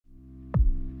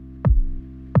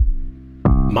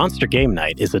Monster Game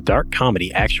Night is a dark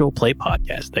comedy actual play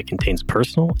podcast that contains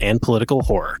personal and political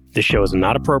horror. This show is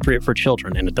not appropriate for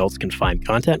children, and adults can find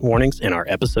content warnings in our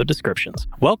episode descriptions.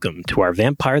 Welcome to our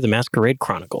Vampire the Masquerade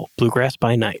Chronicle, Bluegrass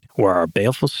by Night, where our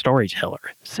baleful storyteller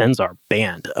sends our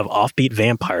band of offbeat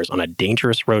vampires on a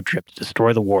dangerous road trip to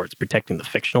destroy the wards protecting the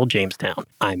fictional Jamestown.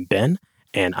 I'm Ben,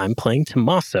 and I'm playing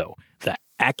Tommaso, the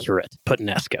accurate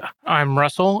Putanesca. I'm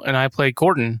Russell, and I play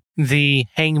Gordon, the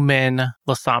Hangman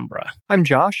La Sombra. I'm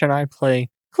Josh, and I play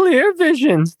Clear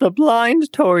Visions, the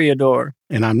blind Toreador.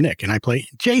 And I'm Nick, and I play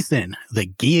Jason, the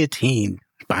Guillotine,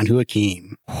 Banhu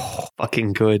Hakim. Oh,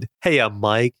 fucking good. Hey, I'm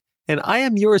Mike, and I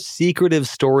am your secretive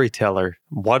storyteller.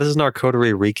 What does an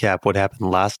Arcotery recap what happened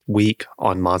last week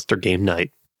on Monster Game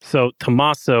Night? So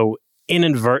Tommaso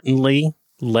inadvertently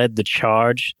led the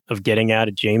charge of getting out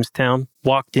of Jamestown,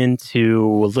 walked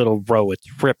into a little row of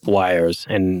tripwires,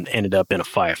 and ended up in a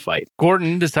firefight.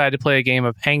 Gordon decided to play a game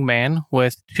of Hangman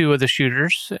with two of the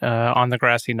shooters on the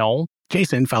grassy knoll.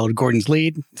 Jason followed Gordon's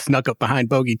lead, snuck up behind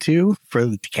Bogey 2 for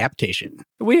the decapitation.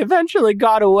 We eventually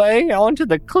got away onto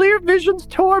the Clear Visions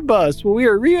tour bus where we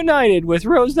were reunited with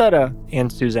Rosetta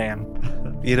and Suzanne.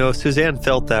 You know, Suzanne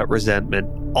felt that resentment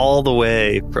all the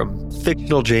way from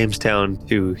fictional Jamestown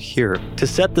to here. To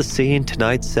set the scene,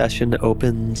 tonight's session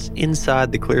opens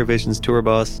inside the Clear Visions tour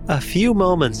bus a few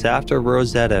moments after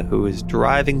Rosetta, who is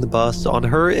driving the bus on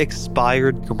her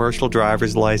expired commercial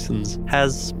driver's license,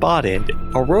 has spotted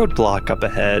a roadblock up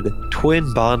ahead,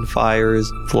 twin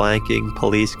bonfires flanking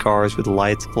police cars with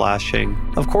lights flashing.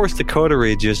 Of course, the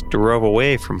coterie just drove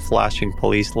away from flashing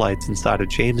police lights inside of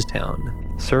Jamestown.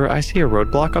 Sir, I see a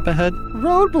roadblock up ahead.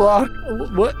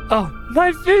 Roadblock? What? Oh,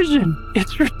 my vision!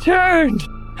 It's returned!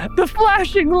 The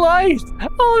flashing lights!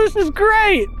 Oh, this is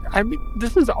great! I mean,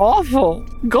 this is awful.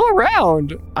 Go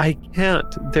around. I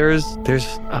can't. There's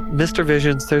Mr.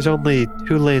 Visions, there's only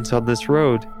 2 lanes on this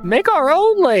road. Make our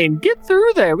own lane. Get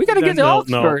through there. We gotta get to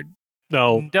Oxford.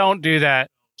 No. Don't do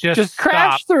that. Just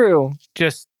crash stop. through.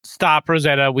 Just stop,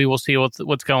 Rosetta. We will see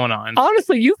what's going on.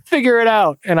 Honestly, you figure it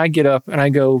out. And I get up and I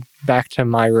go back to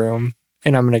my room,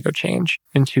 and I'm going to go change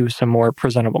into some more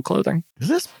presentable clothing. Does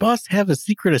this bus have a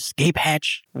secret escape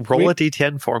hatch? Roll a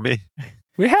d10 for me.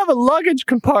 We have a luggage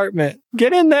compartment.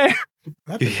 Get in there.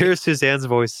 You hear Suzanne's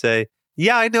voice say,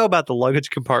 "Yeah, I know about the luggage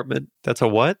compartment." That's a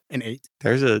what? An 8.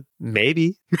 There's a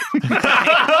maybe.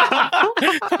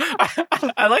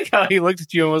 I like how he looked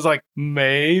at you and was like,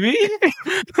 maybe?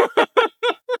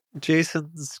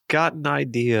 Jason's got an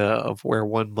idea of where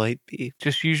one might be.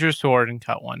 Just use your sword and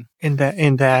cut one. And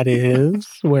that is,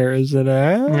 where is it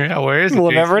at? Yeah, where is it?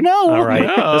 We'll never know. All right.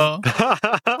 No.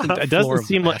 It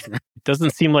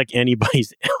doesn't seem like anybody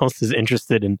else is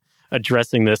interested in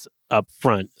addressing this up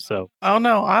front. So, Oh,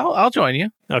 no. I'll join you.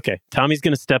 okay, Tommy's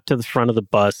going to step to the front of the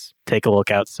bus, take a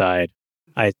look outside.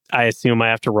 I assume I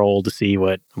have to roll to see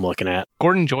what I'm looking at.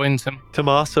 Gordon joins him.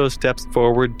 Tommaso steps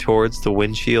forward towards the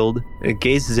windshield and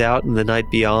gazes out in the night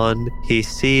beyond. He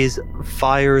sees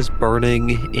fires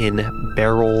burning in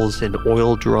barrels and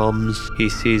oil drums. He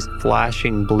sees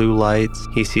flashing blue lights.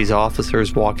 He sees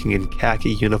officers walking in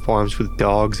khaki uniforms with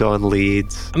dogs on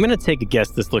leads. I'm going to take a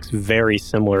guess this looks very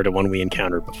similar to one we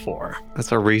encountered before.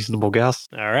 That's a reasonable guess.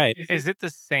 All right. Is it the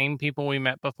same people we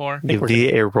met before? think Give we're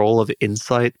me a roll of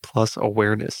insight plus awareness.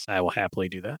 I will happily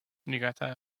do that. You got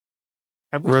that?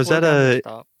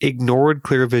 Rosetta ignored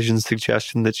Clear Vision's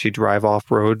suggestion that she drive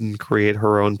off-road and create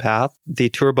her own path. The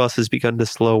tour bus has begun to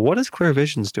slow. What is Clear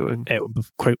Vision's doing? Hey,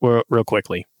 real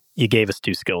quickly, you gave us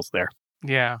 2 skills there.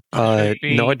 Yeah.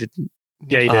 No, I didn't.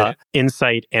 Yeah, you did.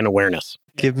 Insight and awareness.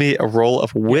 Give me a roll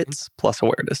of wits plus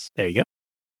awareness. There you go.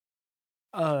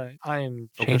 I'm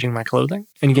changing my clothing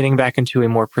and getting back into a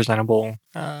more presentable,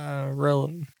 I'm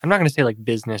not going to say like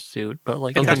business suit, but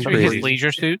like It has Something to be his breezy.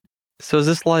 leisure suit. So is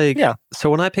this like... Yeah. So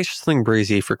when I picture something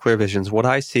breezy for Clear Visions, what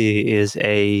I see is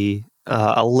a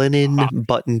linen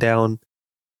button-down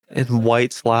in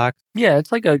white slack. Yeah,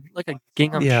 it's like a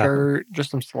gingham Yeah. shirt, just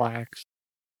some slacks.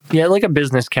 Yeah, like a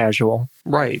business casual.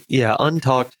 Right. Yeah,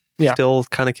 untucked, Yeah. still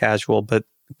kind of casual, but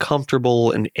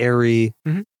comfortable and airy.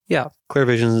 Mhm. Yeah. Clear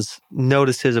Visions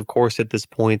notices, of course, at this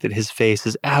point that his face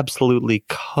is absolutely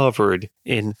covered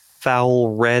in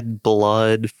foul red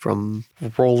blood from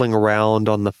rolling around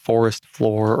on the forest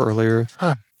floor earlier.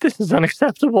 This is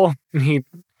unacceptable. And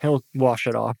he'll wash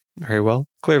it off. Very well.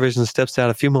 Clear Vision steps out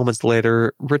a few moments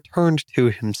later, returned to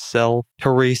himself.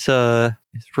 Teresa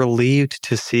is relieved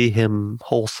to see him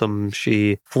wholesome.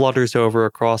 She flutters over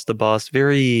across the bus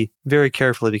very, very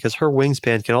carefully because her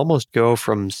wingspan can almost go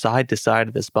from side to side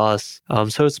of this bus.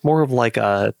 So it's more of like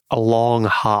a long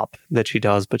hop that she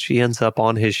does, but she ends up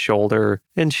on his shoulder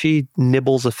and she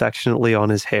nibbles affectionately on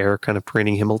his hair, kind of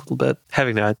preening him a little bit,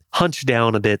 having to hunch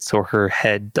down a bit so her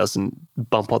head doesn't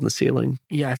bump on the ceiling.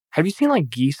 Yeah. Have you seen like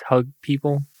geese hug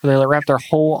people? Where they wrap their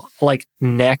whole like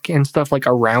neck and stuff like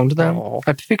around them? Oh.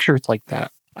 I picture it's like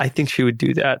that. I think she would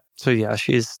do that. So yeah,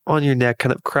 she's on your neck,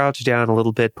 kind of crouched down a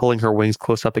little bit, pulling her wings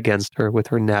close up against her with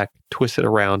her neck twisted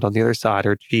around on the other side,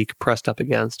 her cheek pressed up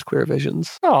against Clear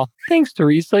Vision's. Oh, thanks,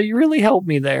 Teresa. You really helped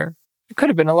me there. It could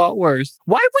have been a lot worse.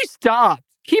 Why'd we stop?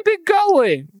 Keep it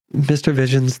going. Mr.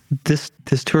 Visions, this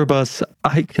tour bus,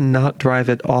 I cannot drive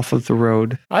it off of the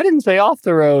road. I didn't say off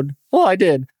the road. Well, I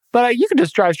did. But you can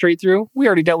just drive straight through. We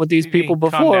already dealt with these people Calm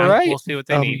before, down. right? We'll see what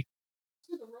they need.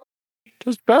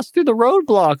 Just bust through the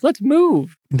roadblock. Let's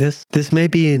move. This may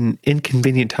be an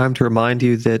inconvenient time to remind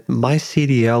you that my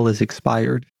CDL is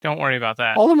expired. Don't worry about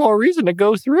that. All the more reason to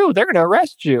go through. They're going to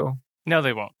arrest you. No,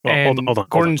 they won't. Well, And hold on.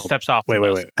 Gordon steps off. Wait. I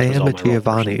That was am all a my roll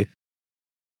Giovanni. first.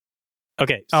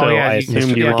 Okay, Oh, so yeah, I you- assumed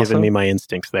Mr. you were Dawson? giving me my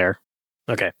instincts there.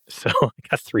 Okay, so I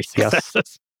got 3 Yes.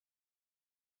 successes.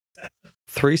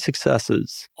 3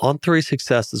 successes. On 3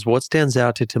 successes, what stands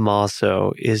out to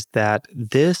Tommaso is that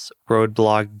this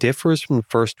roadblock differs from the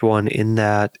first one in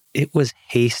that it was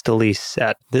hastily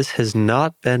set. This has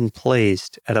not been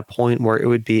placed at a point where it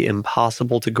would be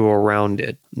impossible to go around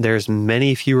it. There's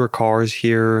many fewer cars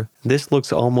here. This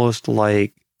looks almost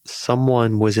like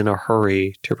someone was in a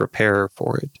hurry to prepare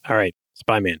for it. All right,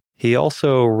 Spyman. He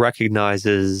also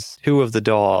recognizes 2 of the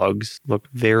dogs look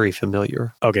very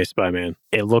familiar. Okay, Spyman.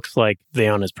 It looks like they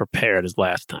aren't as prepared as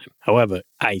last time. However,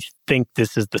 I think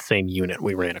this is the same unit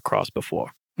we ran across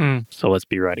before. So let's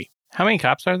be ready. How many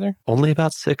cops are there? Only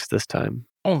about 6 this time.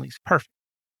 Only. Perfect.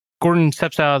 Gordon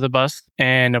steps out of the bus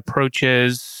and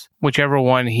approaches whichever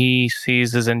one he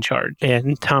sees is in charge.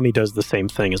 And Tommy does the same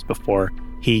thing as before.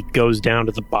 He goes down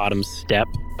to the bottom step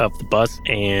of the bus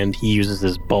and he uses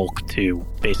his bulk to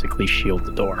basically shield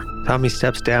the door. Tommy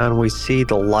steps down. We see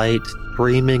the light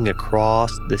streaming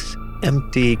across this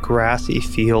empty, grassy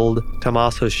field.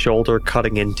 Tommaso's shoulder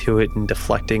cutting into it and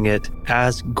deflecting it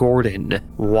as Gordon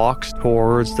walks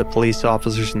towards the police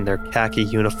officers in their khaki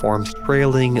uniforms,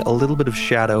 trailing a little bit of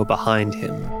shadow behind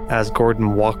him. As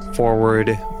Gordon walks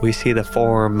forward, we see the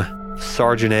form of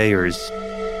Sergeant Ayers.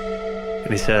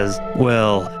 And he says,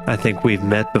 "Well, I think we've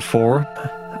met before.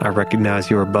 I recognize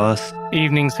your bus.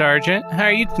 Evening, Sergeant. How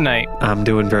are you tonight? I'm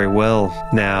doing very well.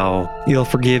 Now, you'll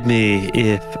forgive me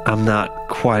if I'm not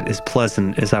quite as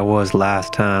pleasant as I was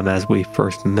last time as we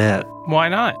first met. Why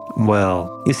not?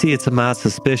 Well, you see, it's a mite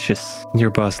suspicious, your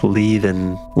bus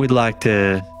leaving. We'd like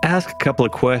to ask a couple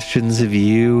of questions of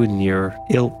you and your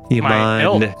ilk. You My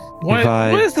mind ilk? What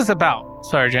if is this about,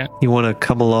 Sergeant? you want to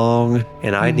come along?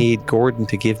 And I need Gordon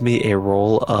to give me a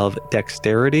roll of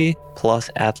dexterity plus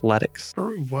athletics.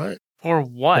 What? For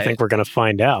what? I think we're going to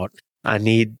find out. I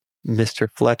need Mr.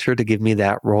 Fletcher to give me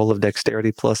that roll of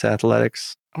dexterity plus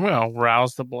athletics. I'm going to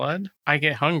rouse the blood. I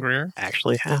get hungrier.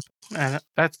 Actually happen. And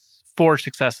that's 4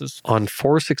 successes. On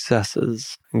 4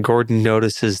 successes, Gordon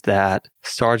notices that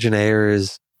Sergeant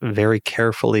Ayers very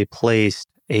carefully placed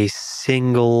a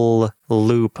single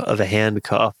loop of a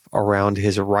handcuff around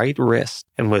his right wrist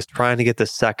and was trying to get the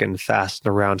second fastened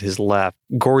around his left.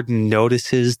 Gordon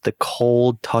notices the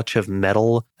cold touch of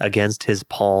metal against his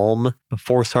palm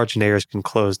before Sergeant Ayers can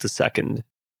close the second.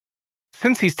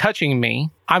 Since he's touching me,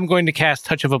 I'm going to cast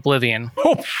Touch of Oblivion.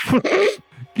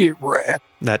 Get wrecked.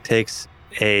 That takes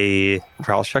a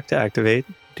rouse check to activate.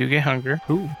 Do get hunger.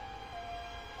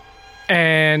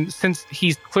 And since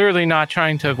he's clearly not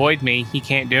trying to avoid me, he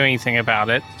can't do anything about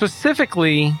it.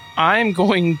 Specifically, I'm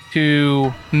going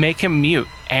to make him mute.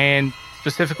 And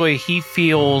specifically, he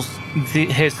feels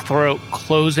his throat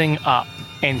closing up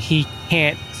and he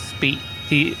can't speak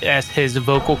as his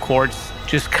vocal cords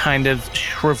just kind of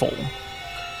shrivel.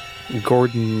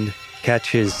 Gordon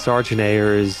catches Sergeant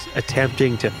Ayers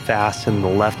attempting to fasten the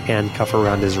left handcuff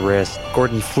around his wrist.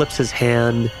 Gordon flips his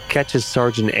hand, catches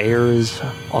Sergeant Ayers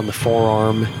on the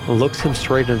forearm, looks him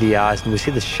straight into the eyes, and we see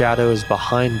the shadows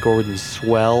behind Gordon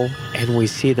swell, and we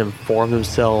see them form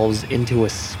themselves into a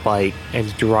spike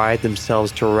and drive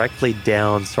themselves directly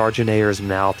down Sergeant Ayers'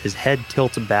 mouth. His head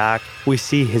tilts back. We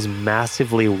see his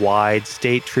massively wide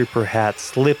state trooper hat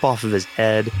slip off of his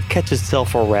head, catch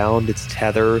itself around its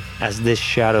tether as this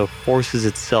shadow forces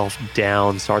itself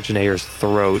down Sergeant Ayers'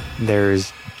 throat.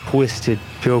 There's twisted,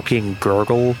 choking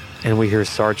gurgle, and we hear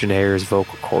Sergeant Ayers'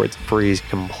 vocal cords freeze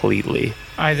completely.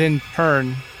 I then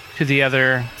turn to the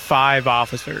other 5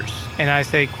 officers, and I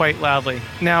say quite loudly,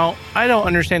 "Now, I don't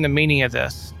understand the meaning of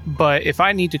this, but if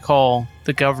I need to call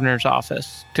the governor's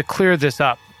office to clear this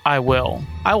up, I will.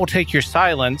 I will take your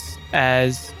silence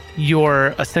as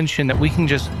your ascension that we can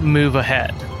just move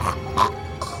ahead."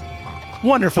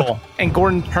 Wonderful. And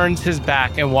Gordon turns his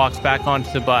back and walks back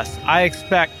onto the bus. I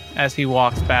expect, as he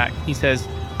walks back, he says,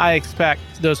 "I expect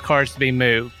those cars to be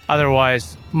moved.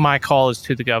 Otherwise, my call is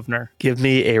to the governor." Give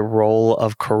me a roll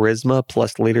of charisma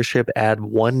plus leadership. Add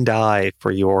 1 die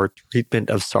for your treatment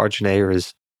of Sergeant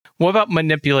Ayers. What about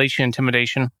manipulation,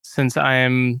 intimidation, since I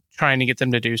am trying to get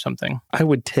them to do something? I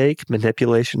would take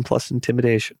manipulation plus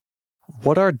intimidation.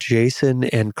 What are Jason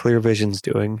and Clear Visions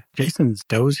doing? Jason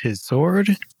stows his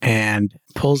sword and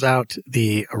pulls out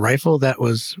the rifle that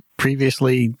was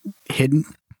previously hidden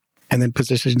and then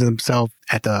positions himself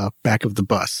at the back of the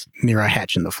bus near a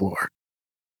hatch in the floor.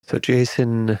 So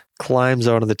Jason climbs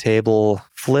onto the table,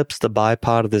 flips the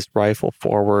bipod of this rifle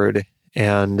forward,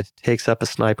 and takes up a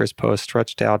sniper's post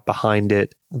stretched out behind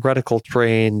it, reticle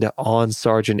trained on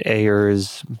Sergeant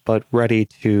Ayers, but ready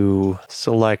to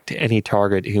select any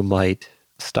target who might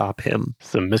stop him.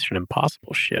 Some Mission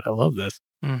Impossible shit. I love this.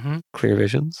 Mm-hmm. Clear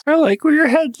Visions. I like where your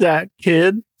head's at,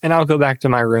 kid. And I'll go back to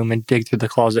my room and dig through the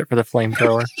closet for the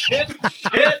flamethrower.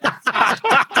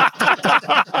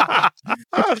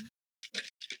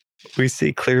 We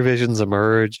see Clear Visions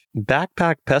emerge.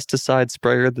 Backpack pesticide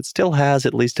sprayer that still has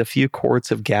at least a few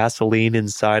quarts of gasoline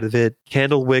inside of it.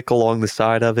 Candle wick along the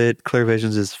side of it. Clear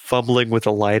Visions is fumbling with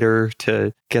a lighter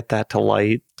to get that to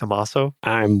light. Tommaso?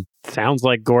 Sounds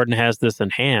like Gordon has this in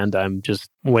hand. I'm just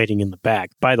waiting in the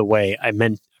back. By the way, I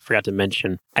forgot to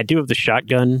mention, I do have the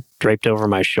shotgun draped over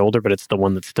my shoulder, but it's the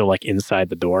one that's still like inside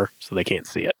the door, so they can't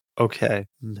see it. Okay,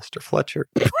 Mr. Fletcher.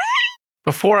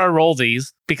 Before I roll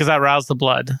these, because I roused the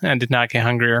blood and did not get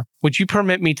hungrier, would you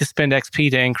permit me to spend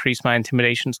XP to increase my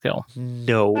intimidation skill?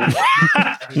 No.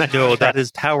 No, that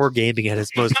is power gaming at its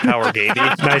most power gaming.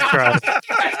 Nice try.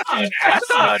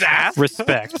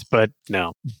 Respect, but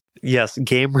no. Yes,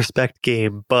 game, respect,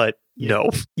 game, but no.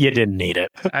 You didn't need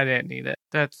it. I didn't need it.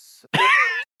 That's...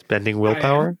 Spending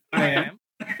willpower? I am.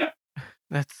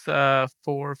 That's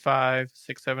 4, 5,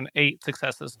 6, 7, 8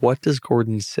 successes. What does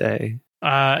Gordon say?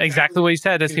 Exactly what he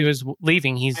said as he was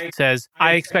leaving. He says,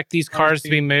 "I expect these cars to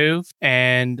be moved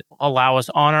and allow us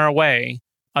on our way.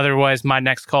 Otherwise, my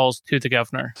next call is to the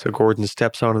governor." So Gordon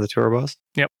steps onto the tour bus?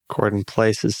 Yep. Gordon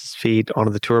places his feet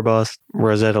onto the tour bus.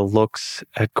 Rosetta looks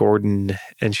at Gordon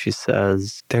and she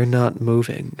says, "They're not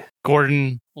moving."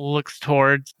 Gordon looks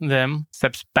towards them,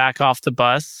 steps back off the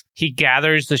bus. He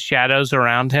gathers the shadows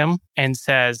around him and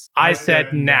says, "I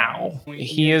said now."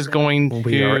 He is going to...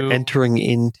 We are entering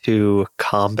into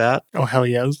combat, Oh, hell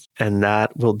yes. and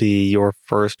that will be your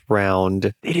first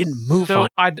round. They didn't move So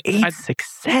on 8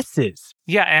 successes.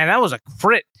 yeah, and that was a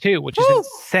crit too, which is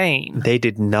insane. They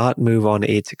did not move on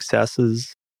 8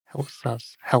 successes. Hella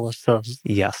sus. Hella sus.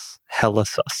 Yes, hella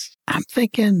sus. I'm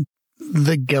thinking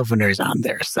the governor's on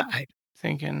their side.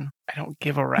 Thinking, I don't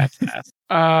give a rat's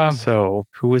ass. So,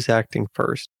 who is acting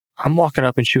first? I'm walking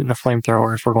up and shooting the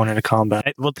flamethrower if we're going into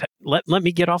combat. Well, let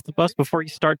me get off the bus before you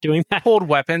start doing that. Pulled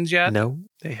weapons yet? No,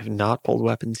 they have not pulled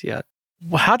weapons yet.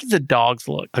 Well, how did the dogs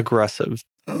look? Aggressive.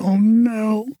 Oh,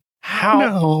 no. How?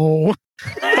 No.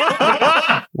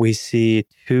 We see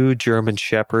 2 German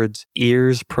shepherds,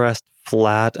 ears pressed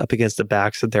flat up against the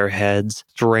backs of their heads,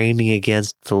 straining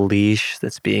against the leash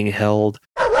that's being held.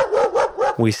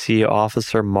 We see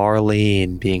Officer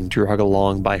Marlene being dragged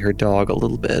along by her dog a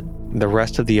little bit. The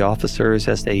rest of the officers,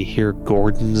 as they hear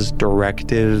Gordon's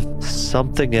directive,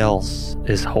 something else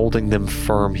is holding them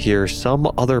firm here.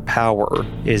 Some other power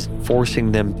is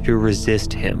forcing them to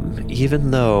resist him,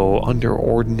 even though under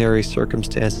ordinary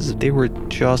circumstances, if they were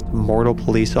just mortal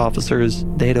police officers,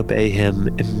 they'd obey him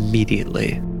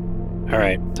immediately. All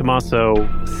right. Tommaso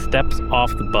steps off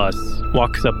the bus,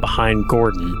 walks up behind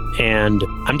Gordon, and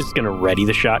I'm just going to ready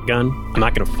the shotgun. I'm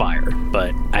not going to fire,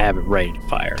 but I have it ready to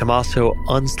fire. Tommaso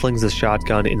unslings the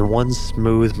shotgun in one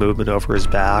smooth movement over his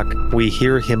back. We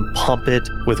hear him pump it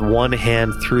with one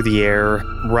hand through the air,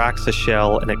 racks a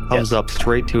shell, and it comes up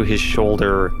straight to his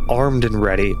shoulder, armed and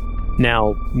ready.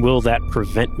 Now, will that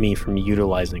prevent me from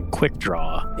utilizing quick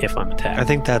draw if I'm attacked? I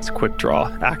think that's quick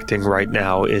draw. Acting right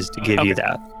now is to give you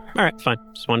that. All right, fine.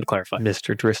 Just wanted to clarify.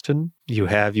 Mr. Driston, you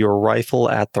have your rifle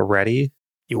at the ready.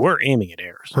 You were aiming at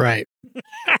Ayers. Right.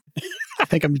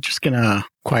 think I'm just going to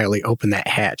quietly open that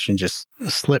hatch and just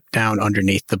slip down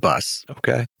underneath the bus.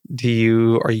 Okay.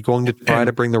 Are you going to try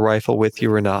to bring the rifle with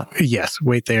you or not? Yes,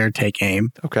 wait there, take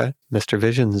aim. Okay. Mr.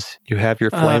 Visions, you have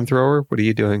your flamethrower. What are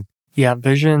you doing? Yeah,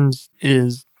 Visions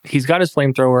he's got his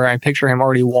flamethrower. I picture him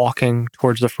already walking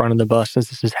towards the front of the bus as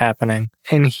this is happening.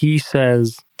 And he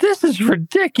says, "This is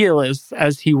ridiculous,"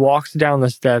 as he walks down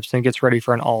the steps and gets ready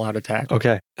for an all-out attack.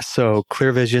 Okay. So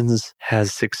Clear Visions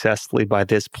has successfully, by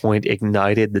this point,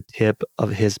 ignited the tip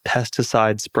of his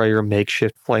pesticide sprayer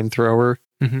makeshift flamethrower.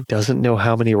 Mhm. Doesn't know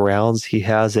how many rounds he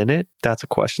has in it. That's a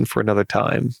question for another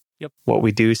time. Yep. What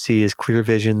we do see is Clear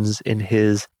Visions in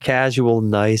his casual,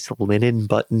 nice linen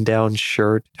button-down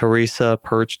shirt. Teresa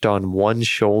perched on one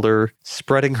shoulder,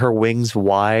 spreading her wings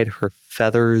wide, her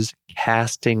feathers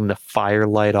casting the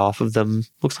firelight off of them.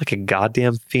 Looks like a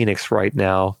goddamn phoenix right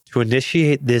now. To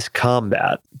initiate this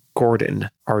combat, Gordon,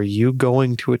 are you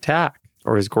going to attack?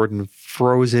 Or is Gordon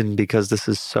frozen because this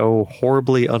is so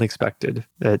horribly unexpected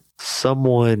that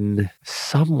someone,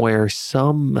 somewhere,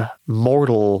 some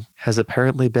mortal has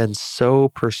apparently been so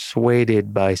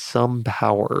persuaded by some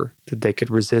power that they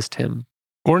could resist him?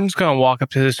 Gordon's going to walk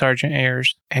up to the Sergeant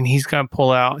Ayers and he's going to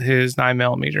pull out his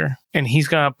 9mm and he's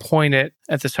going to point it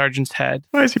at the sergeant's head.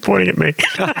 Why is he pointing at me?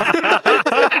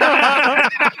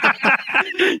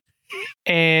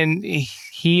 And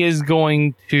he is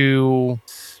going to,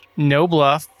 no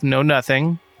bluff, no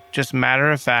nothing, just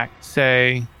matter of fact,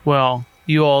 say, "Well,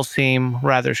 you all seem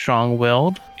rather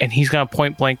strong-willed." And he's going to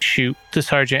point blank shoot the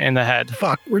sergeant in the head.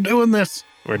 Fuck, we're doing this.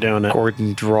 We're doing it.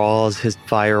 Gordon draws his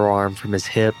firearm from his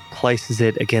hip, places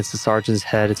it against the sergeant's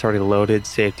head. It's already loaded.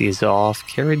 Safety is off.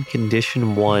 Carried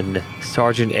condition 1.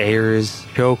 Sergeant Ayers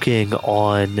choking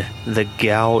on the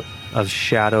gout of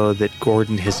shadow that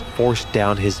Gordon has forced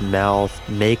down his mouth,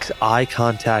 makes eye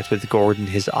contact with Gordon,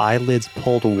 his eyelids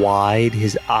pulled wide,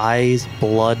 his eyes,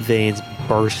 blood veins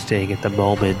bursting at the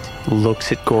moment,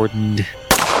 looks at Gordon.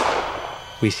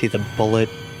 We see the bullet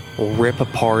rip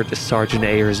apart Sergeant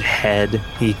Ayers' head.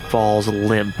 He falls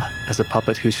limp as a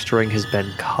puppet whose string has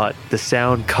been cut. The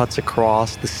sound cuts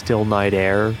across the still night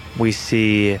air. We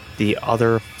see the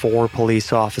other 4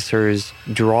 police officers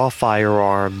draw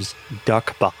firearms,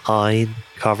 duck behind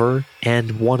cover,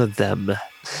 and one of them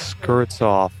skirts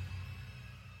off.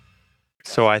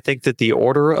 So I think that the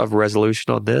order of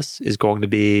resolution on this is going to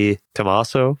be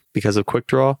Tommaso because of quick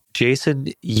draw. Jason,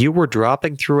 you were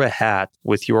dropping through a hat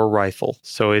with your rifle.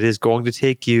 So it is going to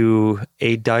take you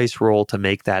a dice roll to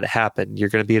make that happen. You're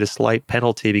going to be at a slight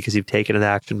penalty because you've taken an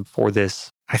action before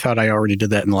this. I thought I already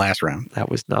did that in the last round. That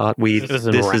was not.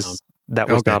 That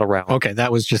was Okay. not a round. Okay,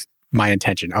 that was just my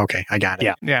intention. Okay, I got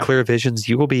it. Yeah. Clear Visions,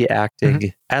 you will be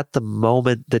acting at the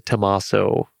moment that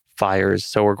Tommaso fires.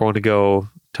 So we're going to go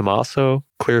Tommaso,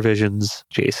 Clear Visions,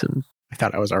 Jason. I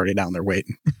thought I was already down there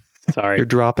waiting. Sorry. You're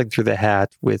dropping through the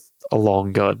hat with a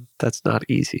long gun. That's not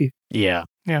easy. Yeah.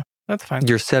 That's fine.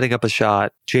 You're setting up a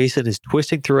shot. Jason is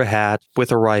twisting through a hat with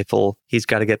a rifle. He's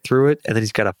got to get through it, and then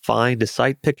he's got to find a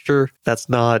sight picture. That's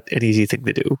not an easy thing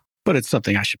to do. But it's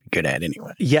something I should be good at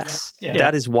anyway. Yes, Yeah.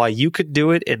 that is why you could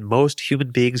do it, and most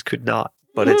human beings could not.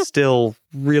 But it's still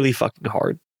really fucking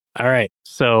hard. All right.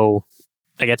 So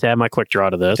I get to add my quick draw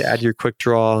to this. To add your quick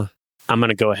draw, I'm going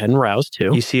to go ahead and rouse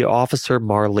too. you see Officer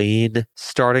Marlene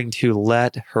starting to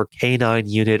let her canine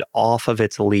unit off of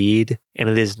its lead, and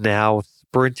it is now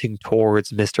sprinting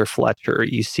towards Mr. Fletcher.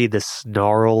 You see the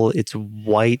snarl, its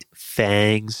white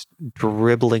fangs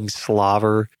dribbling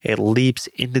slaver. It leaps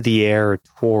into the air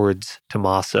towards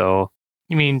Tommaso.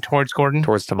 You mean towards Gordon?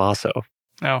 Towards Tommaso.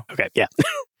 Oh, Okay. Yeah.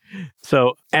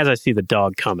 So as I see the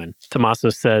dog coming, Tommaso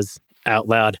says out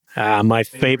loud, "My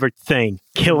favorite thing,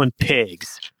 killing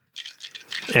pigs."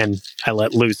 And I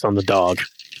let loose on the dog.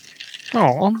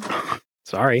 Oh,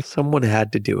 Sorry. Someone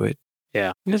had to do it.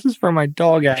 this is for my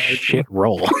dog allergy. Shit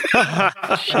roll.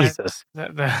 Jesus.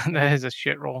 that is a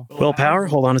shit roll. Willpower.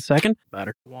 Hold on a second.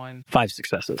 Better. 1. 5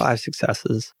 successes. 5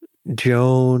 successes.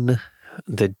 Joan,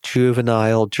 the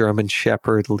juvenile German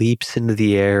Shepherd, leaps into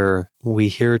the air. We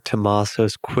hear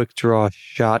Tommaso's quick draw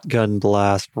shotgun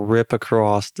blast rip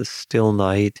across the still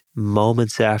night.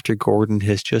 Moments after Gordon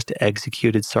has just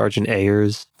executed Sergeant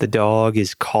Ayers, the dog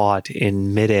is caught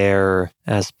in midair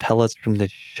as pellets from the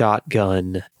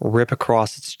shotgun rip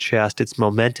across its chest, its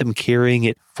momentum carrying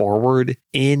it forward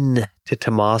into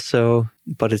Tommaso,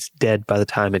 but it's dead by the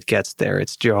time it gets there.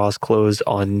 Its jaws close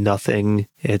on nothing.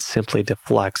 It simply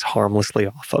deflects harmlessly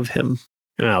off of him.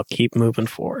 And I'll keep moving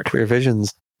forward. Clear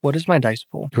Visions. What is my dice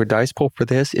pool? Your dice pool for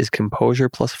this is composure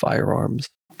plus firearms.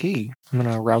 Okay. I'm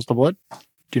going to rouse the blood.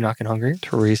 Do not get hungry.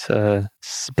 Teresa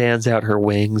spans out her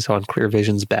wings on Clear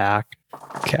Vision's back.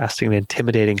 casting an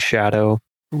intimidating shadow.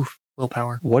 Oof,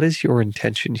 willpower. What is your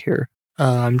intention here?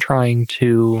 I'm trying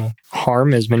to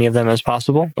harm as many of them as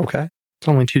possible. Okay. It's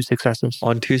only 2 successes.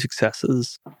 On 2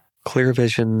 successes, Clear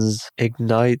Visions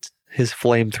ignites his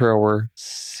flamethrower,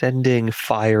 sending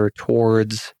fire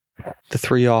towards the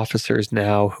 3 officers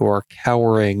now who are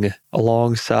cowering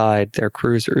alongside their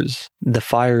cruisers. The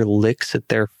fire licks at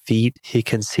their feet. He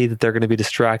can see that they're going to be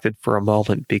distracted for a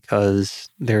moment because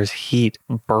there's heat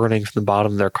burning from the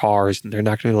bottom of their cars and they're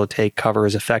not going to be able to take cover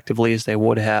as effectively as they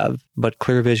would have. But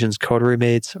Clear Vision's coterie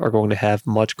mates are going to have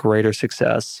much greater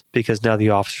success because now the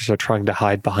officers are trying to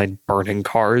hide behind burning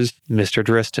cars. Mr.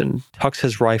 Driston tucks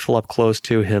his rifle up close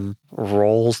to him,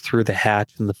 rolls through the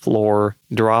hatch in the floor,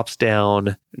 drops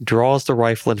down, draws the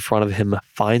rifle in front of him,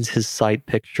 finds his sight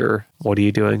picture. What are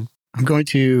you doing? I'm going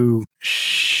to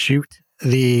shoot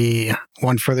the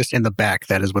one furthest in the back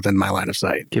that is within my line of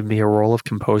sight. Give me a roll of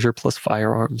composure plus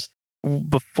firearms.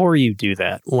 Before you do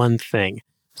that, one thing.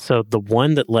 So the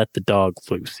one that let the dog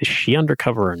loose, is she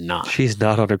undercover or not? She's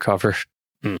not undercover.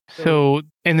 So,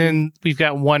 and then we've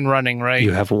got one running, right?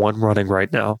 You have one running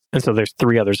right now. And so there's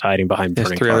 3 others hiding behind There's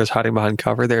burning 3 cars. others hiding behind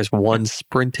cover. There's one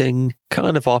sprinting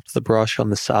kind of off to the brush on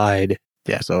the side.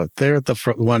 Yeah, so if they're the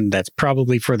one that's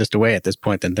probably furthest away at this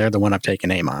point, then they're the one I'm taking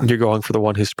aim on. You're going for the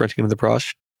one who's sprinting into the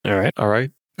brush. All right. All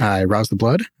right. I rouse the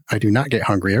blood. I do not get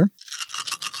hungrier.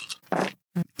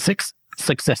 6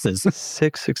 successes.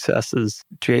 6 successes.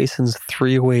 Jason's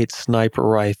 308 sniper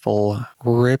rifle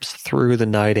rips through the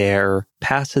night air,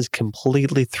 passes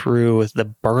completely through the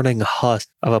burning husk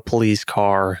of a police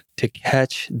car to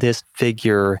catch this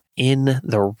figure in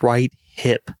the right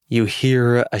hip. You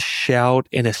hear a shout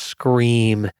and a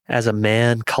scream as a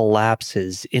man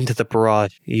collapses into the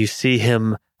brush. You see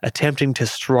him attempting to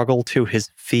struggle to his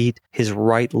feet, his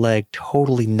right leg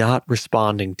totally not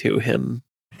responding to him.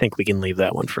 I think we can leave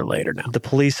that one for later now. The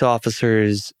police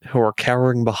officers who are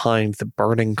cowering behind the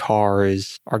burning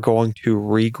cars are going to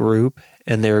regroup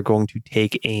and they're going to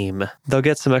take aim. They'll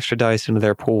get some extra dice into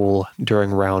their pool during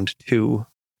round 2.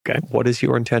 Okay. What is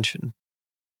your intention?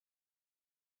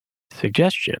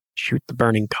 Suggestion: shoot the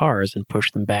burning cars and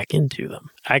push them back into them.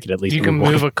 I could at least You can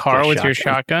one move a car with your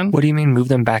shotgun. shotgun. What do you mean move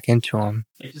them back into them?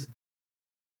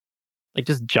 Like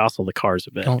just jostle the cars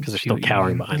a bit Don't because they're see still what you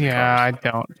cowering mean. behind the Yeah, I cars.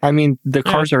 don't. I mean, the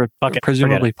cars are fuck it,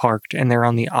 presumably parked and they're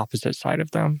on the opposite side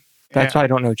of them. That's Yeah. why I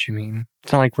don't know what you mean.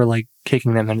 It's not like we're like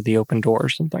kicking them into the open door or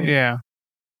something. Yeah.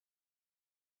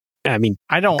 I mean,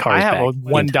 I don't. Cars I have a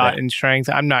back 1 into dot that. in strength.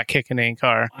 I'm not kicking any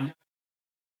car.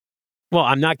 well,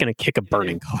 I'm not going to kick a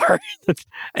burning car.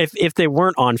 if they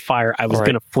weren't on fire, I was All right.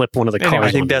 going to flip one of the Anyway, cars.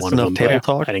 I think onto that's one of enough them, table but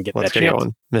talk. I didn't get Let's that get chance.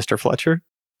 going. Mr. Fletcher?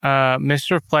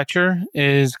 Mr. Fletcher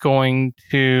is going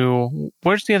to.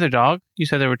 Where's the other dog? You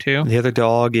said there were 2. The other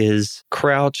dog is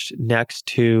crouched next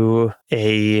to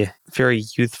a very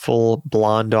youthful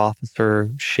blonde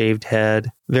officer, shaved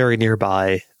head, very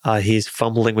nearby. He's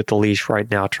fumbling with the leash right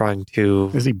now, trying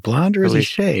to... Is he blonde or is he Really?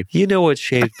 shaved? You know what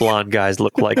shaved blonde guys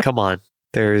look like. Come on.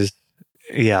 There's...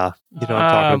 Yeah, you know what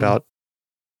I'm talking about.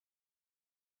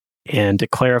 And to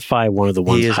clarify, one of the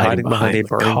ones He is hiding behind a the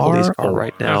burning police car or-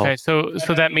 right now. Okay, so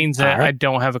that means that All right. I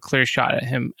don't have a clear shot at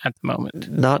him at the moment.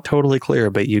 Not totally clear,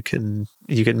 but you can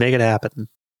make it happen.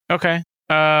 Okay.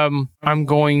 I'm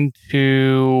going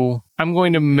to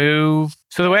move.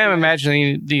 So the way I'm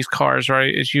imagining these cars,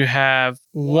 right, is you have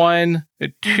 2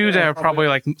 that are probably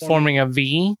like forming a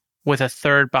V with a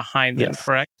third behind them, Yes.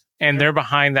 correct? And they're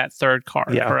behind that third car,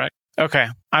 Yeah. correct? Okay.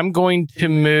 I'm going to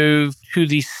move to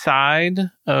the side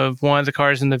of one of the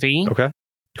cars in the V Okay.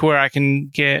 to where I can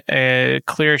get a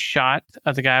clear shot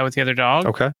of the guy with the other dog.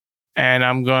 Okay. And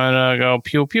I'm going to go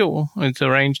pew pew. It's a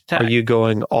ranged attack. Are you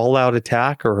going all out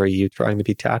attack or are you trying to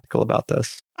be tactical about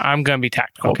this? I'm going to be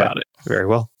tactical Okay. about it. Very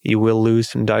well. You will lose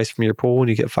some dice from your pool when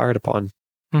you get fired upon.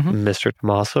 Mhm. Mr.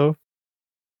 Tommaso?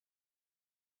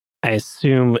 I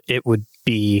assume it would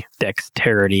be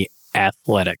dexterity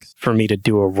athletics for me to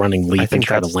do a running leap I and think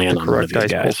try to that's land the on one of correct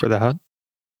these dice pool guys. for that.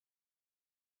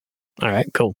 All right,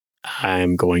 cool.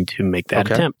 I'm going to make that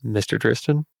Okay. attempt. Mr.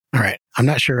 Driston? All right. I'm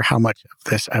not sure how much of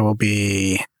this I will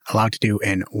be allowed to do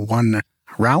in one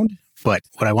round, but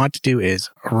what I want to do is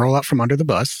roll out from under the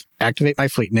bus, activate my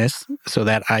fleetness so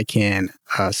that I can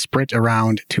sprint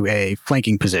around to a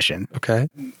flanking position Okay.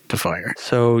 to fire.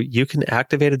 So you can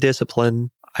activate a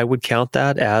discipline. I would count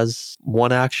that as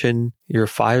one action. You're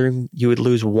firing. You would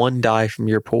lose 1 die from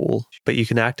your pool, but you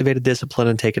can activate a discipline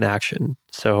and take an action.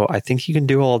 So I think you can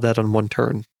do all of that on one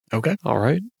turn. Okay. All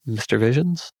right, Mr.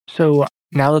 Visions. So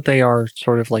now that they are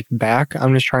sort of like back,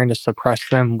 I'm just trying to suppress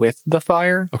them with the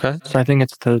fire. Okay. So I think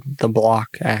it's the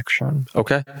block action.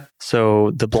 Okay.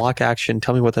 So the block action,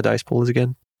 tell me what the dice pool is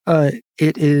again.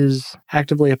 It is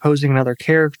actively opposing another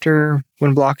character.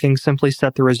 When blocking, simply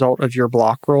set the result of your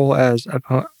block roll as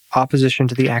opposition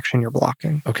to the action you're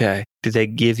blocking. Okay. Do they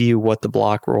give you what the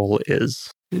block roll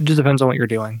is? It just depends on what you're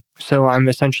doing. So I'm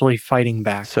essentially fighting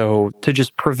back So to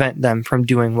just prevent them from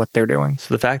doing what they're doing.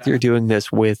 the fact that you're doing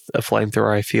this with a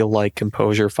flamethrower, I feel like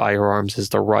Composure Firearms is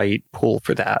the right pool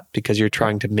for that because you're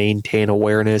trying to maintain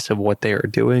awareness of what they are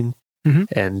doing. Mhm.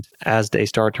 And as they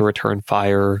start to return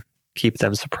fire, keep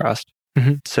them suppressed.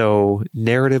 Mhm. So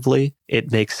narratively,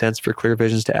 it makes sense for Clear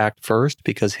Visions to act first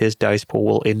because his dice pool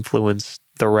will influence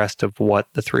the rest of what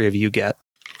the three of you get.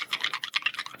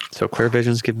 So Clear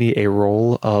Visions, give me a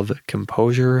roll of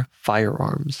Composure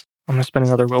Firearms. I'm going to spend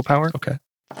another willpower. Okay.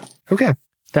 Okay.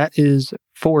 That is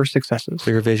 4 successes.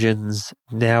 Clear Visions,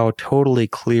 now totally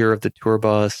clear of the tour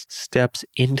bus, steps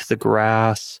into the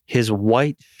grass, his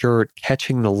white shirt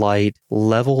catching the light,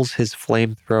 levels his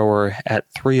flamethrower at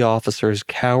 3 officers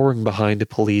cowering behind a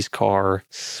police car,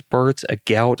 spurts a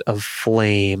gout of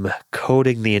flame,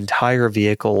 coating the entire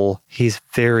vehicle. He's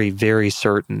very, very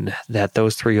certain that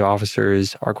those 3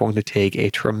 officers are going to take a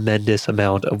tremendous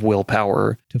amount of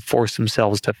willpower to force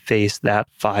themselves to face that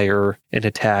fire and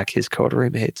attack his coterie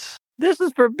mates. This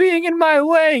is for being in my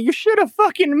way. You should have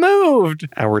fucking moved.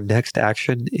 Our next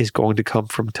action is going to come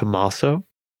from Tommaso.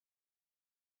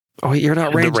 Oh, wait, you're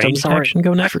not Did the ranged. I'm ranged sorry. action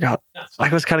go I next? forgot. I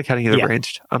was kind of counting you the Yeah.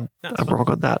 ranged. I'm wrong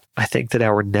on that. I think that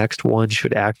our next one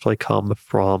should actually come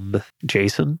from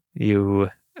Jason. You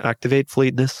activate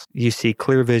Fleetness. You see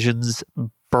Clear Vision's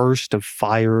burst of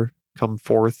fire come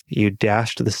forth. You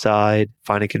dash to the side,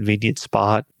 find a convenient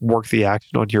spot, work the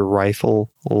action on your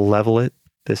rifle, level it.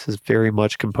 This is very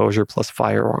much Composure plus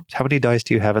Firearms. How many dice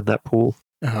do you have in that pool?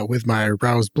 With my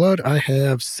roused blood, I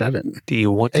have 7. Do you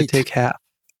want to 8. take half?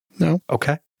 No.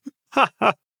 Okay.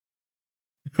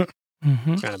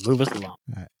 Mm-hmm. Trying to move us along.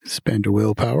 Spend a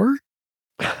willpower.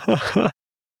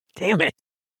 Damn it.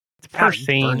 It's Per burning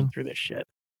scene. through this shit.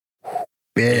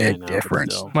 Big Yeah, no, but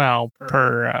difference. still. Well,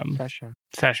 per Session,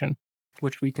 session.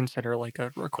 which we consider like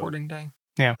a recording day.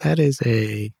 That is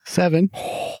a 7.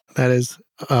 That is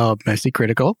messy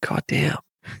critical. God damn.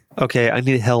 Okay, I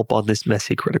need help on this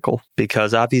messy critical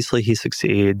because obviously he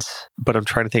succeeds, but I'm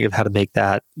trying to think of how to make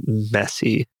that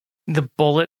messy. The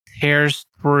bullet tears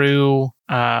through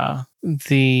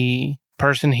the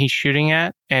person he's shooting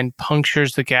at and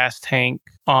punctures the gas tank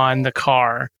on the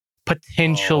car,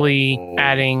 potentially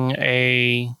adding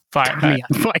a fire.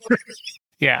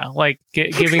 Yeah, like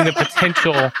giving the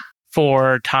potential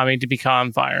for Tommy to become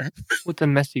on fire. With a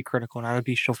messy critical, not a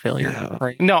bestial failure, Yeah.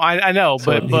 right? No, I know,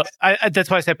 So it but I, that's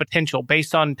why I said potential.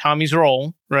 Based on Tommy's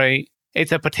role, right?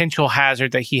 It's a potential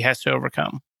hazard that he has to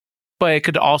overcome. But it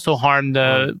could also harm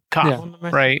the cop, Yeah.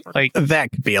 right? Like,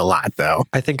 That could be a lot, though.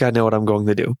 I think I know what I'm going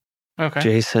to do. okay.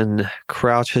 Jason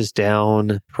crouches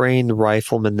down, trained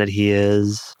rifleman that he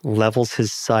is, levels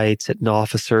his sights at an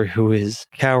officer who is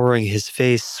cowering, his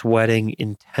face sweating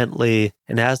intently.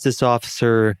 And as this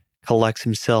officer collects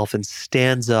himself and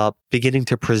stands up, beginning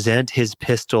to present his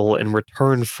pistol and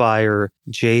return fire,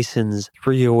 Jason's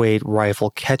 .308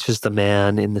 rifle catches the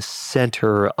man in the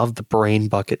center of the brain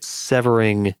bucket,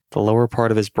 severing the lower part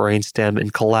of his brainstem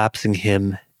and collapsing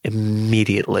him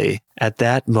immediately. At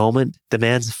that moment, the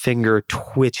man's finger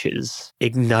twitches,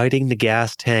 igniting the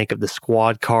gas tank of the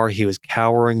squad car he was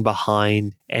cowering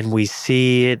behind, and we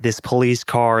see this police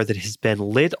car that has been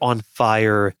lit on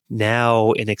fire.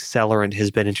 Now an accelerant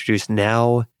has been introduced.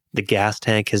 Now the gas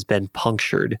tank has been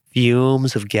punctured.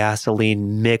 Fumes of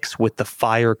gasoline mix with the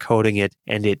fire coating it,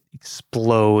 and it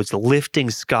explodes, lifting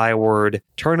skyward,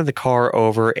 turning the car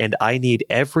over, and I need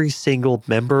every single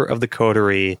member of the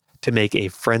coterie to make a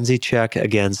frenzy check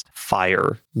against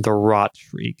fire, the Rot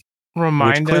Shriek, which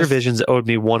Remind Clear us. Visions owed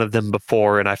me one of them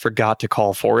before, and I forgot to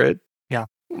call for it. Yes.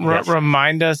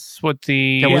 Remind us what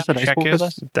the what's the dice check pool for is.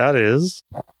 this? That is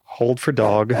hold for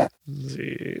dog. Let's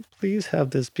see. Please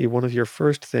have this be one of your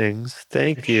first things.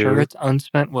 Thank you. Sure, it's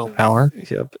unspent willpower.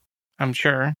 Yep. I'm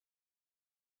sure.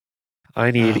 I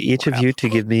need each of you to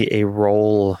give me a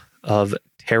roll of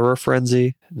Terror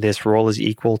Frenzy. This roll is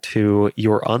equal to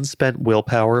your unspent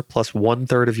willpower plus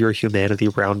 1/3 of your humanity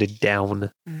rounded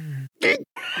down. What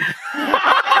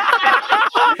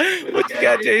you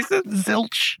got, Jason?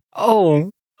 Zilch.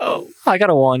 Oh, I got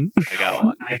a 1. I got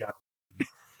one.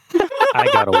 I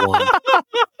got a 1.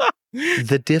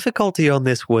 The difficulty on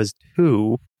this was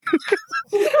 2.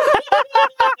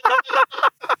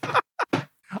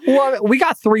 Well, we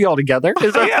got 3 altogether.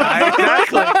 Yeah,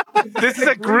 exactly. This is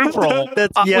a group roll.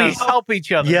 We help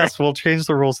each other. Yes, we'll change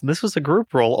the rules. And this was a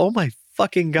group roll. Oh my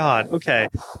fucking God. Okay.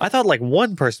 I thought like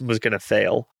one person was going to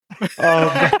fail.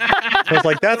 I was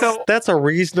like, that's a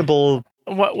reasonable.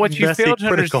 What you messy fail to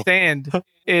critical. understand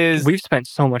is We've spent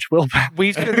so much willpower.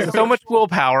 we've spent so much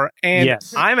willpower, and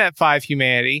Yes. I'm at 5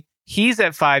 humanity. He's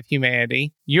at 5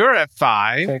 humanity. You're at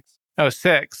 5. 6. Oh,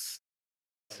 6.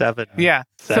 7. Yeah.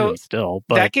 7 still,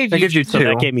 but that gives that gives you so 2.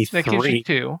 that gave me that gives 3. you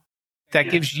 2. That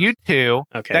gives you 2.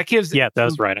 Okay. That gives Yeah, that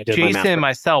was right. I did my Jason math. and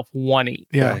myself 1 each.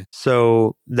 Yeah. Okay.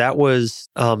 So that was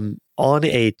on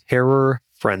a terror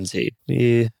frenzy. Let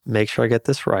me make sure I get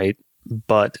this right.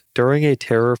 But during a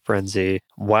terror frenzy,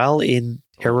 while in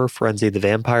terror frenzy, the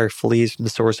vampire flees from the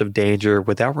source of danger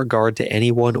without regard to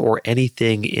anyone or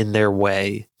anything in their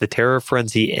way. The terror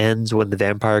frenzy ends when the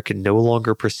vampire can no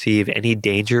longer perceive any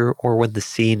danger or when the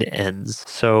scene ends.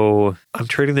 So I'm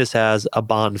treating this as a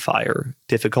bonfire.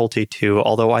 Difficulty 2,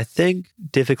 although I think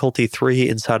difficulty 3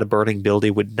 inside a burning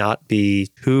building would not be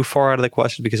too far out of the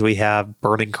question because we have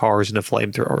burning cars and a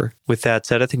flamethrower. With that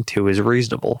said, I think 2 is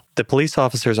reasonable. The police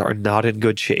officers are not in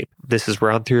good shape. This is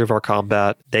round 3 of our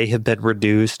combat. They have been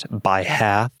reduced by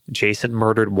half. Jason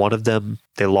murdered one of them.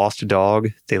 They lost a dog.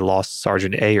 They lost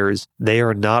Sergeant Ayers. They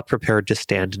are not prepared to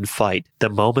stand and fight. The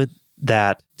moment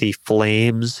that the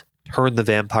flames turn the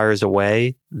vampires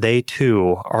away, they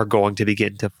too are going to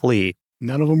begin to flee.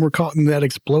 None of them were caught in that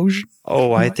explosion.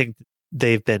 Oh, I think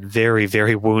they've been very,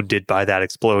 very wounded by that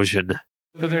explosion.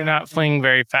 So they're not fleeing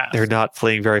very fast. They're not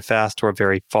fleeing very fast or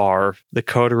very far. The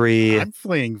coterie, I'm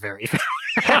fleeing very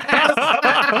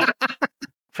fast.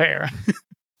 Fair.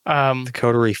 the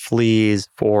coterie flees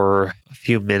for a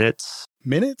few minutes.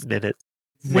 Minutes?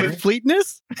 With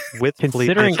Fleetness?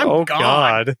 Considering- fleetness. Oh, I'm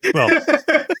God. Well,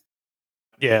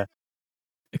 yeah.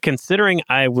 Considering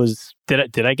I was,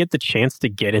 did I get the chance to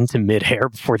get into midair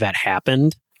before that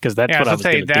happened? Because that's what I was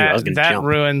going to do. I was going to that jump.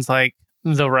 ruins like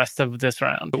the rest of this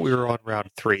round. But we were on round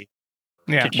 3.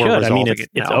 Yeah. It We're should. I mean, resolving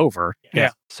it's now. over. Yeah.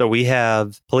 So we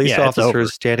have police Yeah, it's over.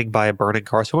 officers standing by a burning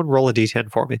car. Someone roll a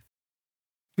d10 for me.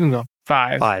 You can go.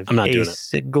 5. 5. I'm not a doing it.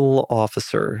 single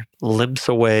officer limps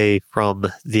away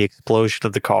from the explosion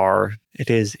of the car. It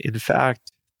is, in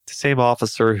fact, the same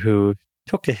officer who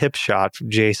took a hip shot from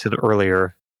Jason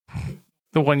earlier.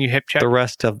 The one you hip check. The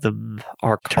rest of them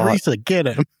are caught Teresa, get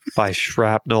him. by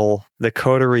shrapnel. The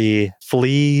coterie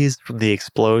flees from the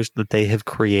explosion that they have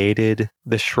created.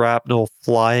 The shrapnel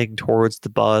flying towards the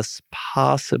bus,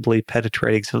 possibly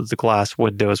penetrating some of the glass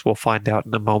windows. We'll find out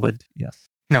in a moment. Yes.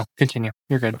 No, continue.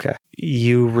 You're good. Okay.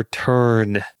 You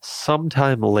return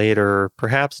sometime later,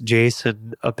 perhaps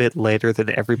Jason a bit later than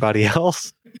everybody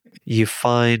else. You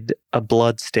find a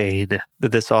blood stain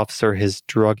that this officer has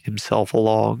drug himself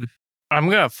along. I'm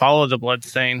going to follow the blood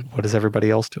stain. What is everybody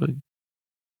else doing?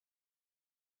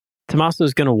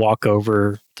 Tommaso's going to walk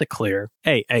over to Clear.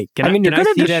 Hey, can I you're can I going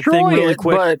see to that destroy thing really it,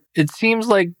 quick? but it seems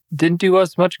like didn't do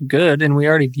us much good, and we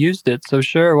already used it. So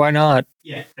sure, why not?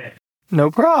 Yeah.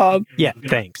 No problem. Yeah,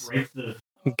 thanks.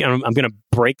 I'm going to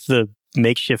break the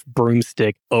makeshift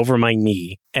broomstick over my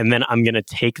knee, and then I'm going to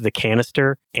take the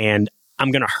canister and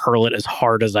I'm going to hurl it as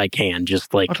hard as I can,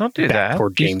 just like Oh, don't do back that.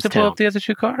 toward You used to blow Jamestown. up the other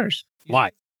 2 cars.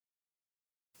 Why?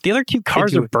 The other 2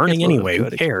 cars Can't are do- burning can't blow anyway. them Who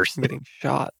good. cares? Getting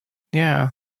shot. Yeah.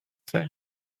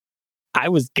 I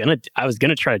was gonna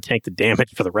try to tank the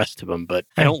damage for the rest of them, but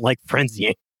I don't like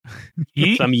frenzying.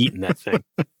 So I'm eating that thing.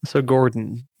 So,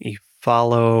 Gordon, you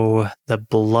follow the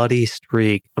bloody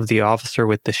streak of the officer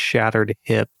with the shattered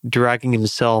hip, dragging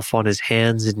himself on his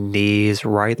hands and knees,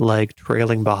 right leg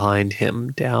trailing behind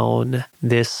him down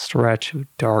this stretch of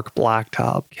dark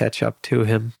blacktop. Catch up to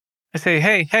him. I say,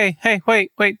 hey,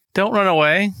 wait, don't run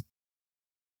away.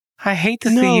 I hate to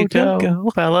see No, you don't go,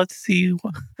 go. but I love to see you.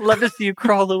 Love to see you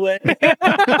crawl away.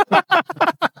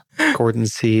 Gordon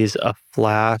sees a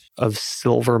flash of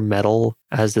silver metal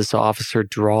as this officer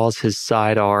draws his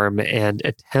sidearm and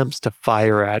attempts to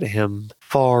fire at him,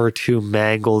 far too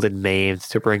mangled and maimed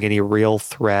to bring any real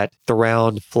threat. The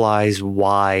round flies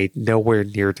wide, nowhere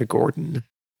near to Gordon.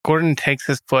 Gordon takes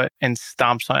his foot and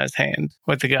stomps on his hand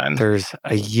with the gun. There's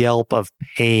a yelp of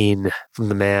pain from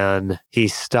the man. He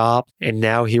stopped and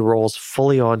now he rolls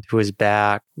fully onto his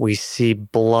back. We see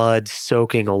blood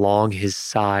soaking along his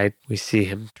side. We see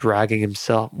him dragging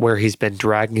himself where he's been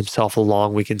dragging himself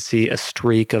along. We can see a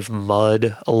streak of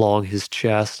mud along his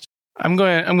chest. I'm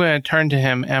going to turn to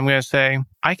him and I'm going to say,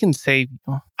 I can save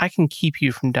you. I can keep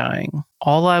you from dying.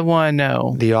 All I want to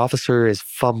know. The officer is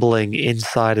fumbling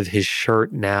inside of his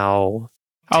shirt now,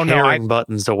 Oh no, tearing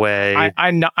buttons away.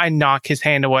 I knock his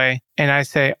hand away and I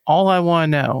say, all I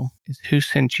want to know is who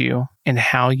sent you and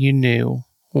how you knew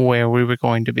where we were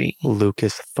going to be.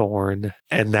 Lucas Thorne.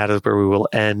 And that is where we will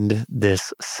end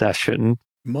this session.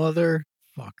 Motherfucker.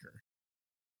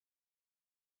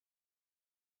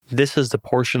 This is the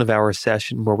portion of our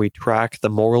session where we track the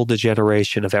moral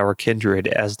degeneration of our kindred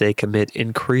as they commit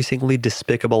increasingly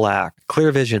despicable acts.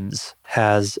 Clear Visions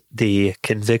has the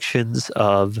convictions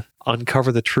of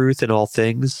uncover the truth in all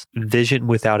things, vision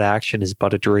without action is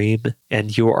but a dream,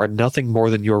 and you are nothing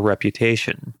more than your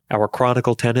reputation. Our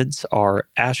chronicle tenets are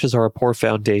ashes are a poor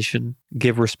foundation,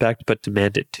 give respect but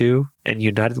demand it too, and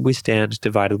united we stand,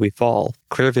 divided we fall.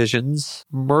 Clear Visions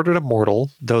murdered a mortal,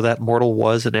 though that mortal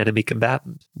was an enemy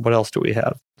combatant. What else do we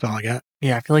have? That's all I got.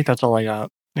 Yeah, I feel like that's all I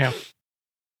got.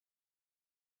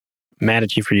 Mad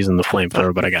at you for using the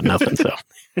flamethrower, but I got nothing, so.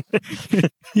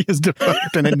 He has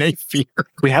developed an innate fear.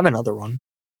 We have another one.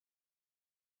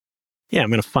 Yeah, I'm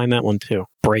going to find that one too.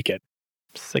 Break it.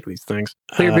 Sick of these things.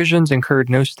 Clear Visions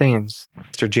incurred no stains.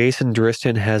 Mr. Jason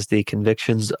Driston has the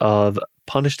convictions of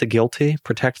punish the guilty,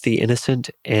 protect the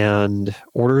innocent, and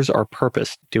orders our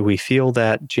purpose. Do we feel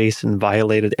that Jason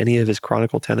violated any of his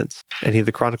chronicle tenets? Any of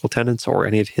the chronicle tenets or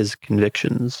any of his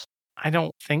convictions? I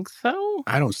don't think so.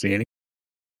 I don't see any.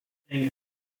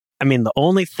 I mean, the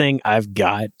only thing I've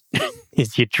got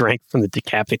is you drank from the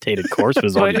decapitated corpse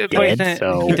was on the dead,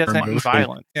 so he doesn't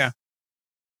violent. Yeah.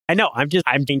 I know. I'm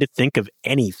trying to think of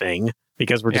anything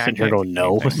because we're just sitting here going,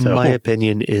 no. So. My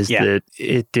opinion is that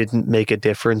it didn't make a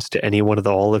difference to anyone at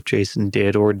all if Jason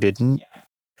did or didn't. Yeah.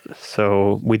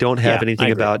 So we don't have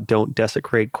anything about don't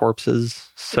desecrate corpses.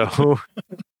 So,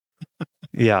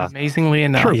 yeah. Amazingly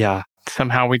enough, yeah.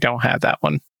 Somehow we don't have that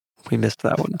one. We missed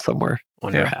that one somewhere.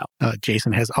 Wonder how.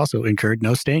 Jason has also incurred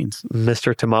no stains.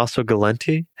 Mr. Tommaso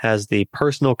Galenti has the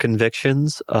personal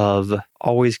convictions of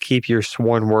always keep your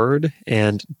sworn word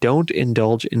and don't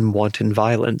indulge in wanton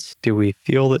violence. Do we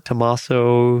feel that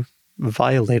Tommaso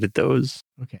violated those?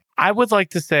 Okay. I would like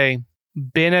to say,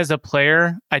 Ben as a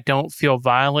player, I don't feel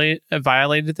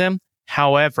violated them.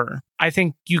 However, I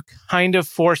think you kind of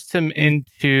forced him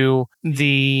into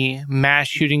the mass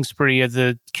shooting spree of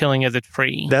the killing of the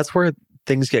tree. That's where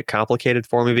things get complicated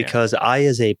for me because I,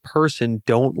 as a person,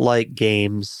 don't like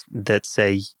games that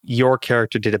say your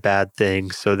character did a bad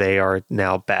thing, so they are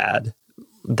now bad.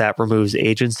 That removes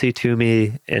agency to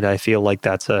me, and I feel like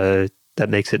that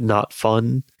makes it not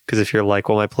fun. Because if you're like,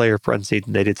 well, my player frenzied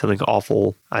and they did something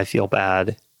awful, I feel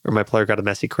bad. Or my player got a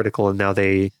messy critical and now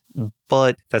they...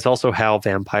 But that's also how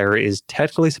Vampire is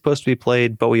technically supposed to be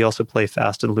played, but we also play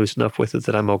fast and loose enough with it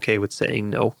that I'm okay with saying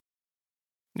no.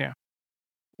 Yeah.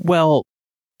 Well,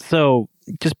 so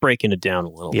just breaking it down a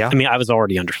little. Yeah. I mean, I was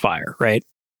already under fire, right?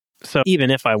 So even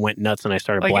if I went nuts and I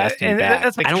started blasting back,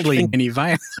 that's like I don't think any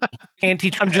violence. I'm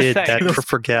just saying. That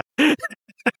forget.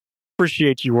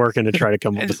 Appreciate you working to try to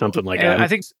come up with something like that. I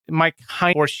think Mike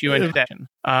kind of forced you into that.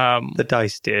 The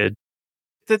dice did.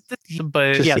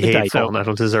 But just the dice. And I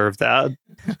don't deserve that.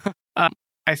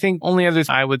 I think only others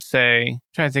I would say,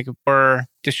 trying to think of, were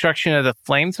destruction of the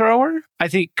flamethrower. I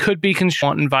think could be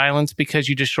wanton violence because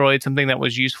you destroyed something that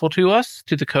was useful to us,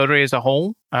 to the coterie as a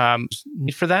whole.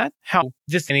 Need for that. How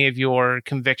this any of your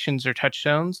convictions or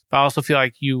touchstones? But I also feel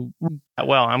like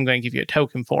I'm going to give you a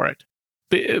token for it.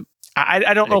 But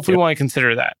I don't know if we want to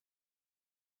consider that.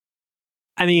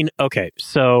 I mean, okay,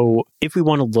 so if we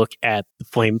want to look at the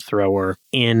flamethrower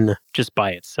in just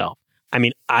by itself, I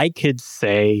mean, I could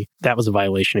say that was a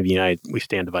violation of United We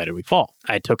Stand, Divided We Fall.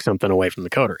 I took something away from the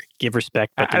coterie. Give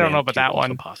respect, but I don't know about that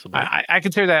one. Possibly. I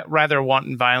consider that rather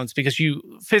wanton violence because you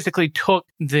physically took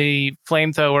the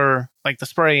flamethrower, like the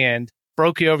spray end,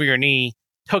 broke you over your knee,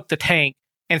 took the tank,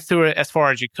 and threw it as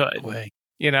far as you could. Away.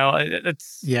 You know,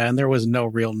 it's... Yeah, and there was no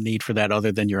real need for that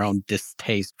other than your own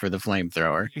distaste for the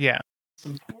flamethrower. Yeah.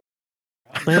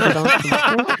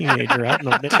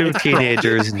 Two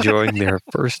teenagers enjoying their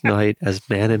first night as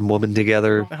man and woman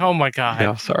together. Oh my God.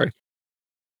 No, sorry.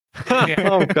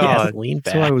 Oh God. Yes,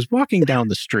 so I was walking down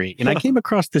the street and I came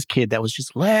across this kid that was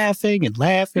just laughing and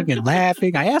laughing and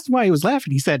laughing. I asked him why he was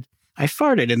laughing. He said, I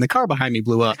farted and the car behind me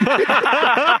blew up. All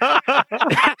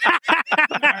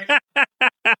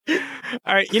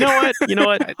right. You know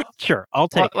what? Sure. I'll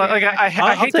take it. Like, I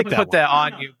hate to put that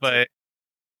on you, but...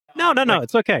 No.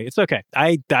 It's okay. It's okay.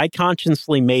 I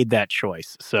consciously made that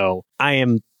choice. So I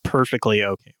am perfectly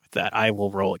okay with that. I will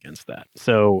roll against that.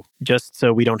 So just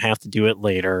so we don't have to do it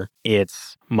later,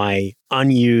 it's my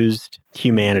unused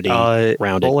humanity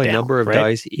rounded roll a down, number of right?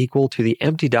 dice equal to the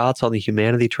empty dots on the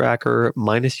humanity tracker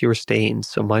minus your stains.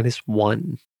 So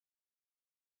 -1.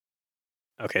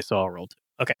 Okay, so I'll roll.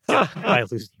 Okay. I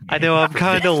lose. I know, I'm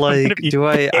kind of like,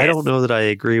 I don't know that I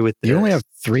agree with this. You only have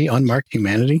 3 unmarked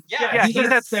humanity? Yeah, he's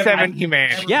at 7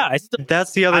 humanity. Yeah, I still.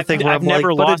 That's the other thing where I've I'm like, never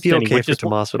but it'd lost be any, okay which for is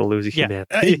Tommaso to lose a Yeah.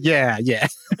 humanity. Yeah.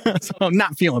 So I'm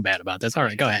not feeling bad about this. All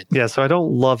right, go ahead. Yeah, so I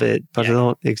don't love it, but Yeah. I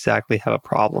don't exactly have a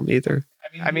problem either.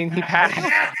 I mean, he passed.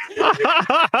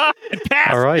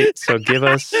 All right, so give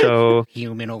us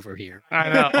Human over here. I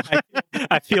know.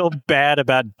 I feel bad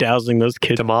about dousing those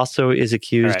kids. Tommaso is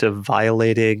accused of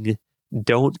violating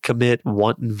don't commit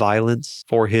wanton violence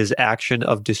for his action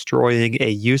of destroying a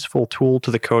useful tool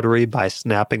to the coterie by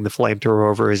snapping the flamethrower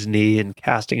over his knee and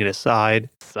casting it aside.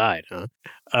 Side,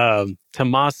 huh?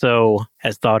 Tommaso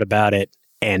has thought about it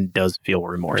and does feel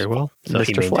remorseful. Very well. So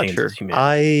he Mr. maintains Fletcher, his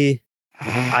humanity.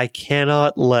 I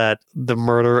cannot let the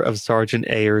murder of Sergeant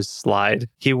Ayers slide.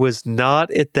 He was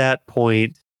not at that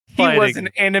point. He was fighting. an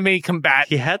enemy combatant.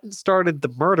 He hadn't started the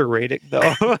murder rating,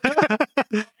 though.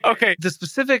 Okay, the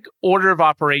specific order of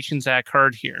operations that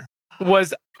occurred here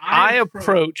was I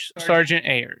approached Sergeant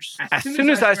Ayers. As soon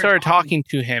as I started talking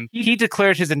to him, he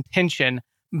declared his intention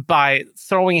by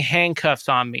throwing handcuffs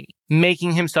on me,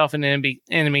 making himself an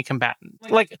enemy combatant.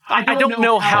 Like, I don't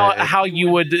know how you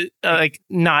would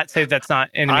not say that's not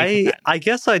enemy combatant. I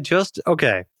guess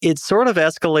okay. It sort of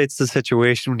escalates the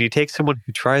situation when you take someone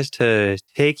who tries to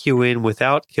take you in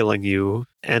without killing you,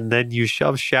 and then you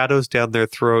shove shadows down their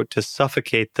throat to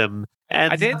suffocate them.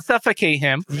 And I didn't suffocate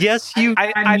him. Yes, you.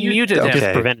 I muted him.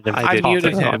 Just prevented him. I did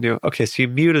muted pop that him. on you. Okay, so you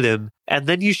muted him, and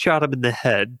then you shot him in the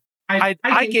head.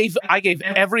 I gave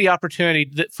every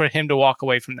opportunity for him to walk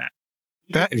away from that.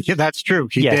 That's true.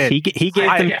 He Yes, did. he gave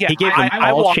them. He gave them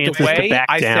I all walked chances away. to back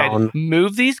I down. said,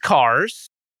 move these cars.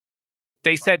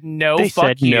 They said no. They fuck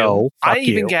said you. no, I fuck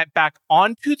even you. got back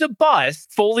onto the bus,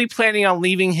 fully planning on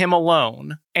leaving him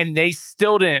alone, and they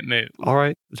still didn't move. All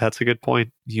right, that's a good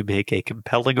point. You make a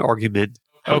compelling argument.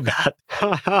 Okay.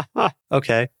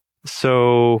 Okay,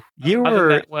 so you Other than were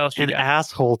that, what else you an got?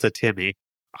 asshole to Timmy.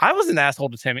 I was an asshole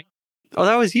to Timmy. Oh,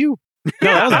 that was you.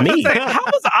 No, that was I me. saying, how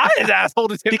was I an asshole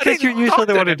to Timmy? I Because didn't you're even usually talk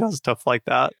the to one who him. does stuff like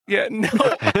that. Yeah, no.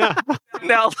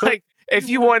 Now, like, if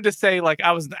you wanted to say, like,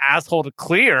 I was an asshole to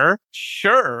Clear,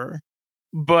 sure.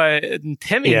 But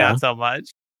Timmy, Yeah. not so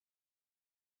much.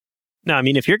 No, I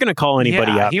mean, if you're going to call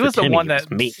anybody Yeah, out, he for was the Timmy, one it was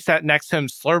that me. sat next to him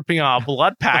slurping on a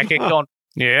blood packet going,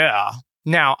 yeah.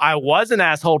 Now, I was an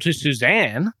asshole to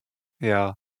Suzanne,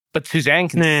 Yeah. but Suzanne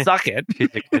can Nah. suck it. She's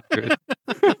a kindred.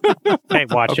 Hey,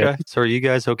 watch Okay. it. So are you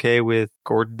guys okay with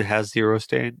Gordon has 0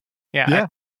 stain? Yeah.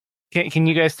 Yeah. Can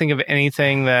you guys think of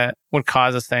anything that would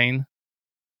cause a stain?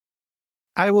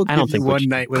 I will I don't give you think we one should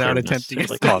night without declare attempting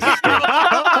necessarily it. cause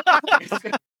a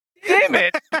stain. Damn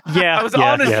it. Yeah, I was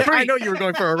on the yeah. street. I know you were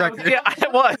going for a record. Yeah, I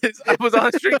was. I was on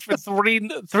the street for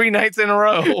three nights in a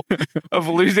row of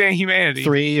losing humanity.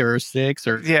 3 or 6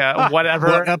 or Yeah, whatever.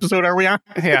 What episode are we on?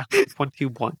 Yeah.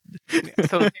 21.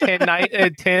 So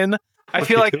 10. I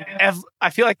feel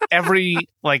like every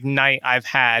night I've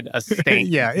had a stain.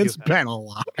 Yeah, it's been a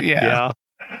lot. Yeah.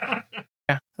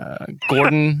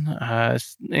 Gordon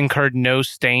incurred no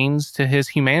stains to his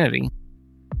humanity.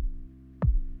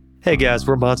 Hey guys,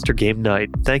 we're Monster Game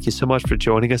Night. Thank you so much for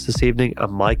joining us this evening.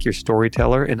 I'm Mike, your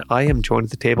storyteller, and I am joined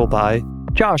at the table by...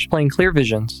 Josh playing Clear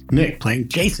Visions. Nick playing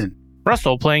Jason.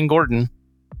 Russell playing Gordon.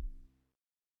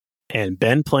 And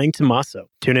Ben playing Tommaso.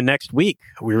 Tune in next week.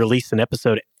 We release an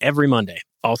episode every Monday.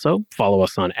 Also, follow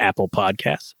us on Apple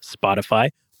Podcasts, Spotify,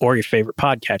 or your favorite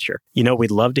podcatcher. You know,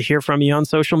 we'd love to hear from you on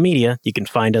social media. You can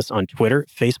find us on Twitter,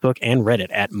 Facebook, and Reddit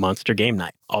at Monster Game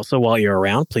Night. Also, while you're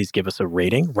around, please give us a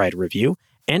rating, write a review,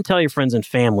 and tell your friends and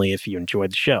family if you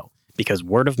enjoyed the show, because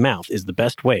word of mouth is the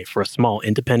best way for a small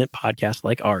independent podcast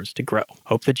like ours to grow.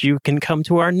 Hope that you can come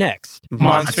to our next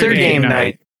Monster Game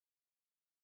Night.